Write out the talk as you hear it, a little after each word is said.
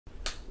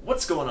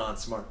What's going on,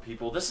 smart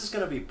people? This is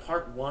going to be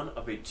part one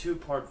of a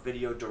two-part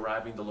video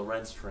deriving the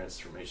Lorentz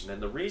transformation.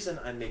 And the reason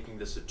I'm making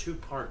this a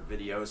two-part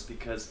video is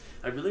because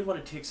I really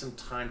want to take some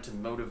time to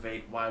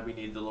motivate why we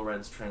need the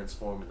Lorentz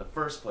transform in the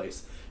first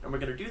place. And we're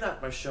going to do that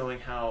by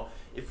showing how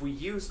if we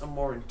use a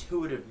more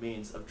intuitive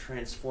means of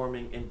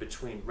transforming in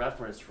between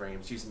reference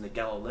frames using the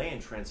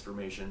Galilean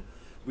transformation,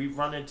 we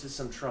run into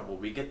some trouble.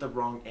 We get the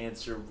wrong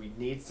answer, we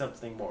need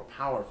something more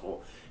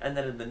powerful, and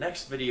then in the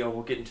next video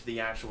we'll get into the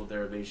actual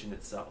derivation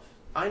itself.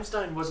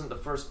 Einstein wasn't the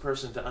first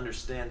person to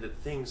understand that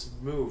things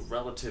move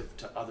relative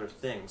to other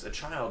things. A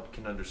child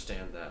can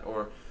understand that,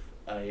 or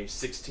a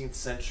 16th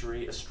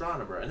century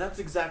astronomer, and that's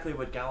exactly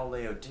what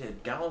Galileo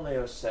did.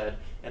 Galileo said,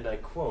 and I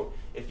quote,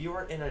 "If you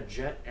are in a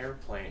jet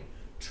airplane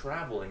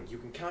traveling, you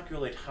can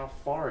calculate how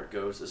far it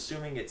goes,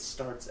 assuming it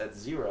starts at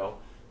 0,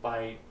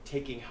 by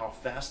taking how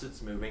fast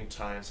it's moving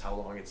times how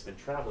long it's been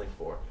traveling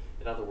for."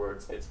 In other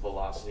words, it's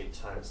velocity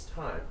times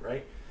time,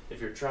 right? If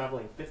you're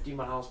traveling 50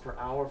 miles per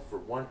hour for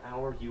 1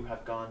 hour, you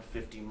have gone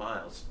 50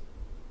 miles.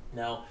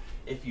 Now,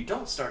 if you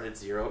don't start at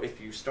 0,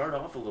 if you start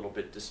off a little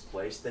bit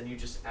displaced, then you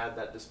just add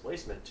that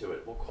displacement to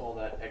it. We'll call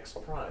that x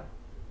prime.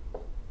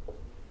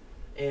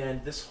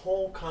 And this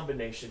whole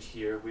combination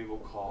here we will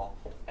call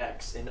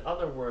x. In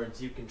other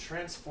words, you can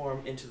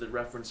transform into the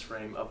reference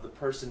frame of the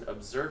person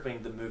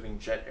observing the moving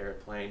jet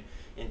airplane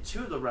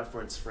into the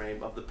reference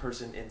frame of the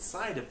person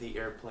inside of the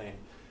airplane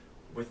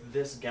with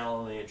this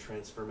Galilean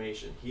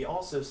transformation. He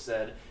also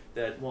said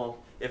that, well,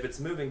 if it's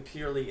moving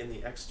purely in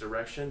the x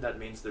direction, that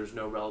means there's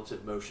no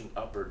relative motion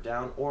up or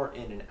down or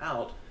in and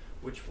out,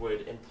 which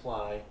would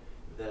imply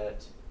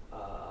that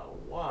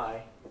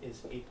y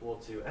is equal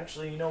to,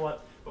 actually, you know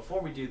what,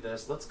 before we do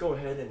this, let's go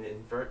ahead and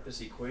invert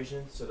this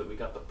equation so that we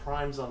got the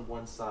primes on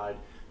one side,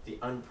 the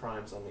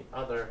unprimes on the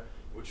other,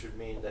 which would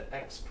mean that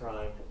x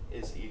prime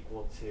is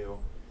equal to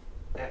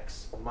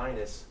x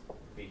minus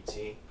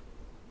vt.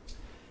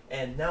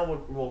 And now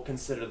we'll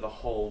consider the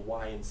whole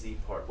y and z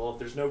part. Well, if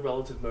there's no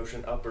relative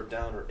motion up or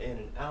down or in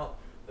and out,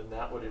 then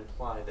that would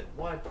imply that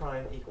y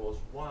prime equals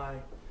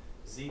y,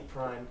 z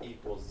prime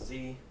equals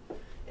z,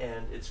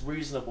 and it's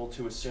reasonable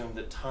to assume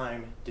that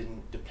time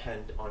didn't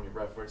depend on your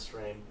reference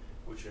frame,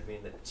 which would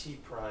mean that t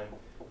prime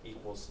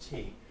equals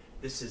t.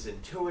 This is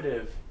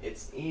intuitive,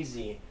 it's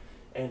easy,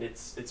 and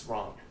it's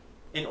wrong.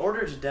 In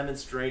order to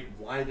demonstrate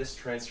why this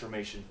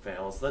transformation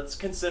fails, let's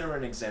consider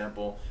an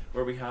example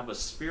where we have a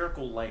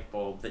spherical light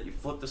bulb that you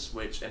flip the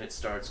switch and it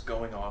starts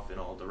going off in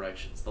all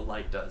directions. The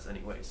light does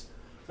anyways.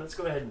 So let's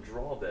go ahead and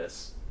draw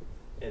this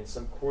in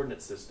some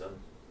coordinate system.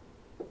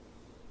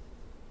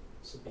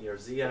 This will be our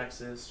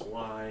z-axis,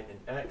 y, and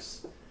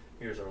x.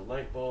 Here's our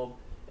light bulb,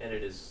 and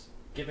it is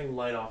giving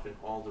light off in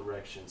all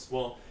directions.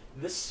 Well,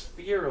 this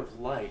sphere of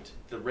light,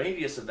 the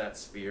radius of that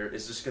sphere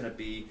is just going to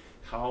be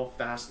how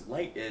fast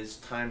light is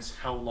times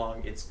how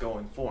long it's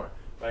going for,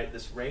 right?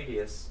 This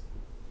radius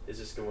is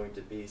just going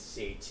to be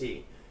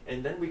ct.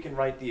 And then we can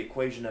write the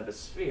equation of a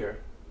sphere,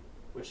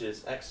 which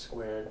is x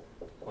squared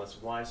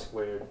plus y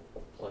squared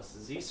plus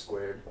z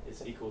squared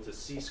is equal to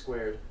c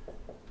squared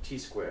t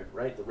squared,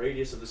 right? The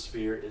radius of the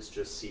sphere is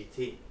just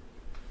ct.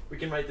 We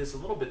can write this a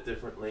little bit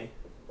differently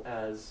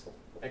as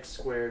x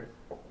squared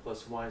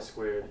plus y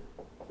squared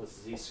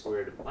plus z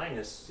squared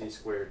minus c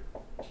squared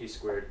t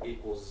squared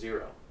equals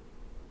 0.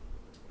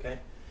 Okay?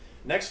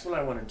 Next, what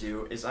I want to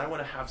do is I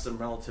want to have some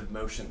relative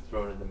motion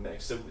thrown in the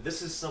mix. So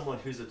this is someone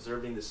who's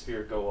observing the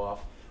sphere go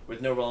off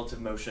with no relative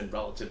motion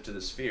relative to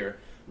the sphere.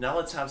 Now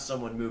let's have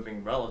someone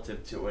moving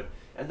relative to it.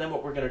 And then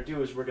what we're going to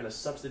do is we're going to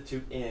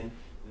substitute in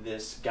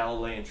this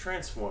Galilean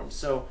transform.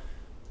 So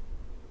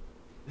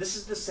this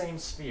is the same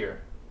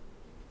sphere.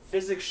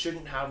 Physics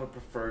shouldn't have a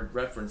preferred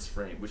reference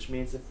frame, which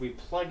means if we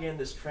plug in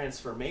this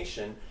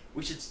transformation,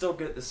 we should still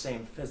get the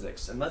same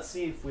physics. And let's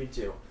see if we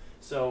do.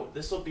 So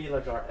this will be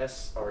like our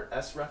S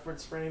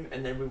reference frame,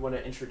 and then we want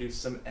to introduce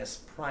some S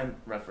prime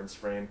reference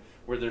frame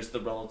where there's the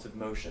relative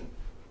motion.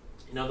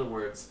 In other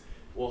words,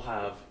 we'll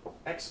have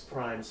x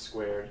prime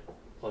squared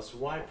plus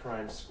y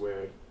prime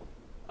squared,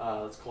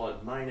 let's call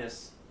it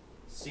minus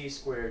c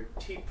squared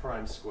t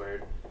prime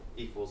squared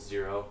equals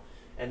 0.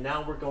 And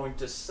now we're going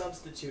to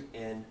substitute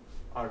in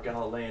our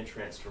Galilean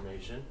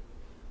transformation,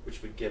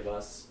 which would give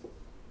us,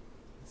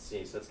 let's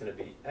see, so that's going to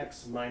be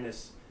x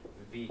minus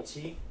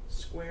vt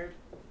squared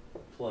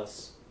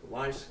plus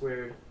y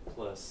squared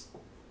plus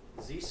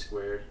z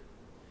squared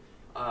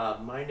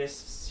minus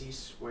c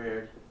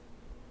squared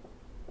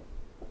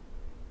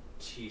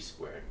t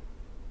squared.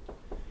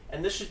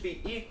 And this should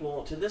be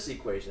equal to this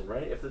equation,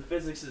 right? If the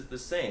physics is the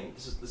same,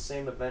 this is the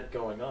same event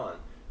going on,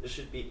 this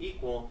should be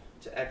equal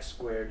to x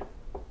squared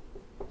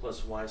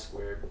plus y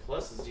squared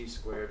plus z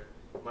squared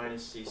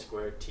minus c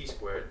squared t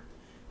squared.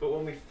 But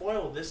when we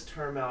FOIL this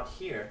term out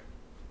here,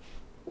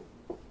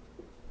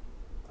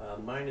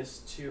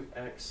 minus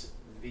 2x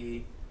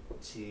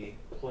vt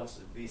plus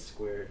v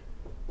squared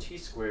t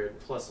squared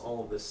plus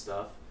all of this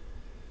stuff,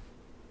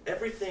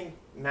 everything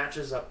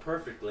matches up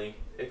perfectly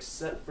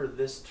except for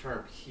this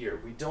term here.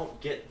 We don't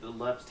get the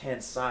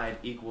left-hand side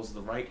equals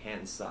the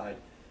right-hand side.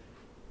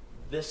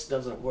 This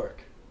doesn't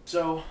work.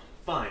 So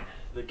fine,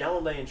 the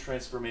Galilean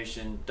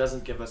transformation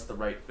doesn't give us the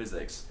right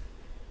physics.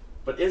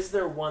 But is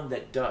there one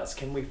that does?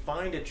 Can we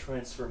find a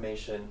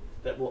transformation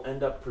that will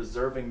end up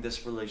preserving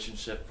this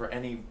relationship for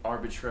any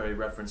arbitrary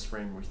reference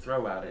frame we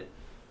throw at it?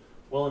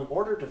 Well, in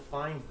order to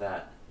find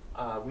that,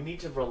 we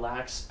need to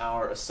relax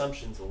our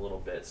assumptions a little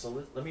bit.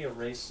 So let me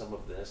erase some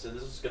of this, and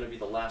this is going to be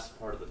the last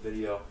part of the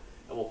video,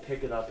 and we'll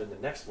pick it up in the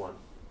next one.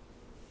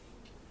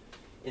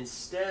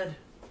 Instead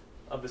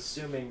of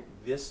assuming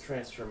this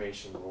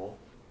transformation rule,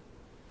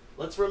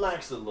 let's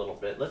relax it a little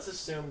bit. Let's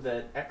assume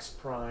that x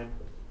prime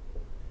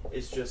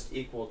is just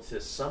equal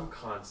to some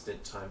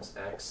constant times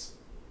x,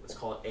 let's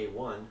call it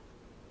a1,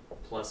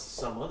 plus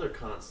some other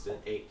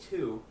constant,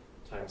 a2,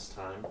 times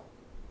time.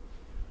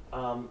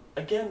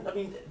 Again, I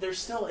mean, there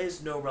still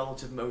is no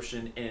relative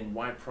motion in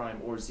y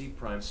prime or z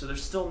prime, so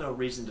there's still no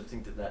reason to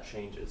think that that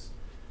changes.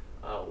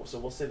 So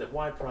we'll say that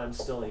y prime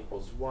still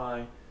equals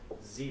y,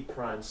 z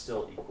prime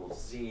still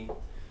equals z.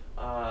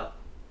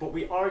 But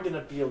we are going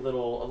to be a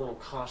little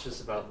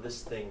cautious about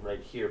this thing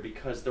right here,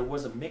 because there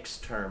was a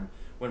mixed term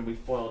when we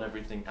FOILed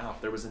everything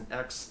out. There was an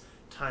x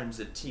times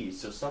a t,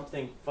 so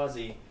something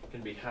fuzzy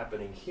can be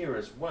happening here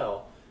as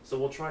well. So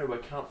we'll try to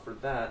account for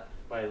that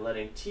by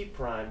letting t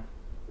prime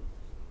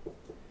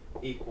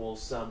equal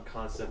some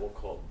constant we'll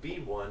call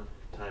b1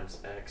 times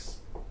x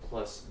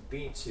plus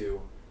b2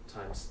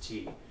 times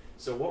t.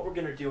 So what we're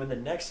going to do in the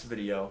next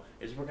video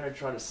is we're going to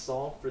try to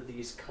solve for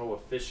these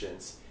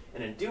coefficients,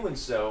 and in doing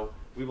so,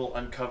 we will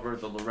uncover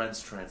the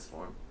Lorentz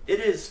transform. It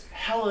is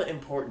hella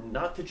important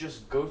not to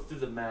just go through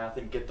the math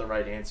and get the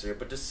right answer,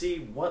 but to see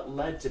what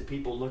led to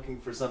people looking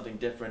for something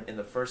different in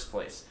the first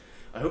place.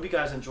 I hope you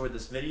guys enjoyed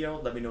this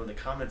video. Let me know in the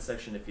comments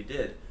section if you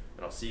did,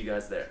 and I'll see you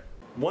guys there.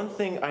 One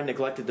thing I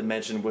neglected to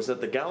mention was that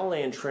the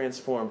Galilean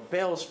transform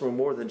fails for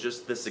more than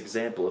just this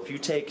example. If you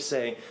take,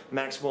 say,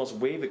 Maxwell's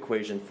wave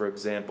equation, for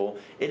example,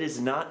 it is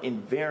not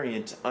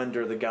invariant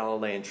under the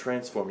Galilean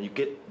transform. You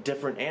get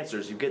different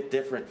answers, you get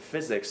different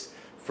physics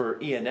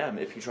for E and M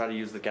if you try to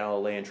use the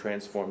Galilean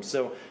transform.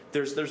 So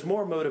there's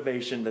more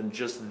motivation than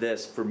just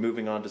this for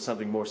moving on to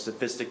something more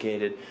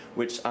sophisticated,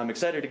 which I'm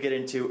excited to get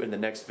into in the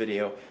next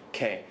video.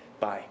 Okay,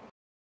 bye.